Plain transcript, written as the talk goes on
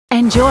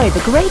Enjoy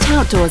the great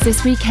outdoors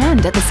this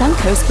weekend at the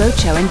Suncoast Boat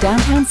Show in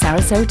downtown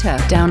Sarasota.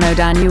 Download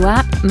our new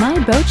app, My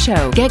Boat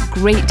Show. Get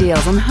great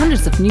deals on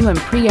hundreds of new and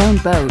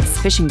pre-owned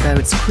boats, fishing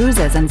boats,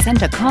 cruisers and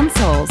center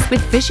consoles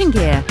with fishing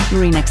gear,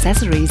 marine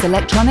accessories,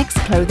 electronics,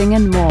 clothing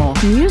and more.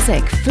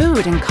 Music,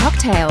 food and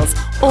cocktails,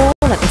 all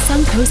at the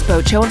Suncoast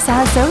Boat Show of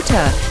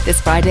Sarasota.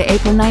 This Friday,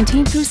 April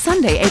 19th through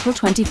Sunday, April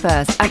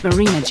 21st at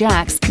Marina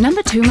Jack's,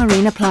 number 2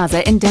 Marina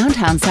Plaza in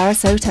downtown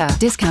Sarasota.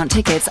 Discount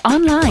tickets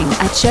online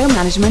at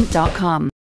showmanagement.com.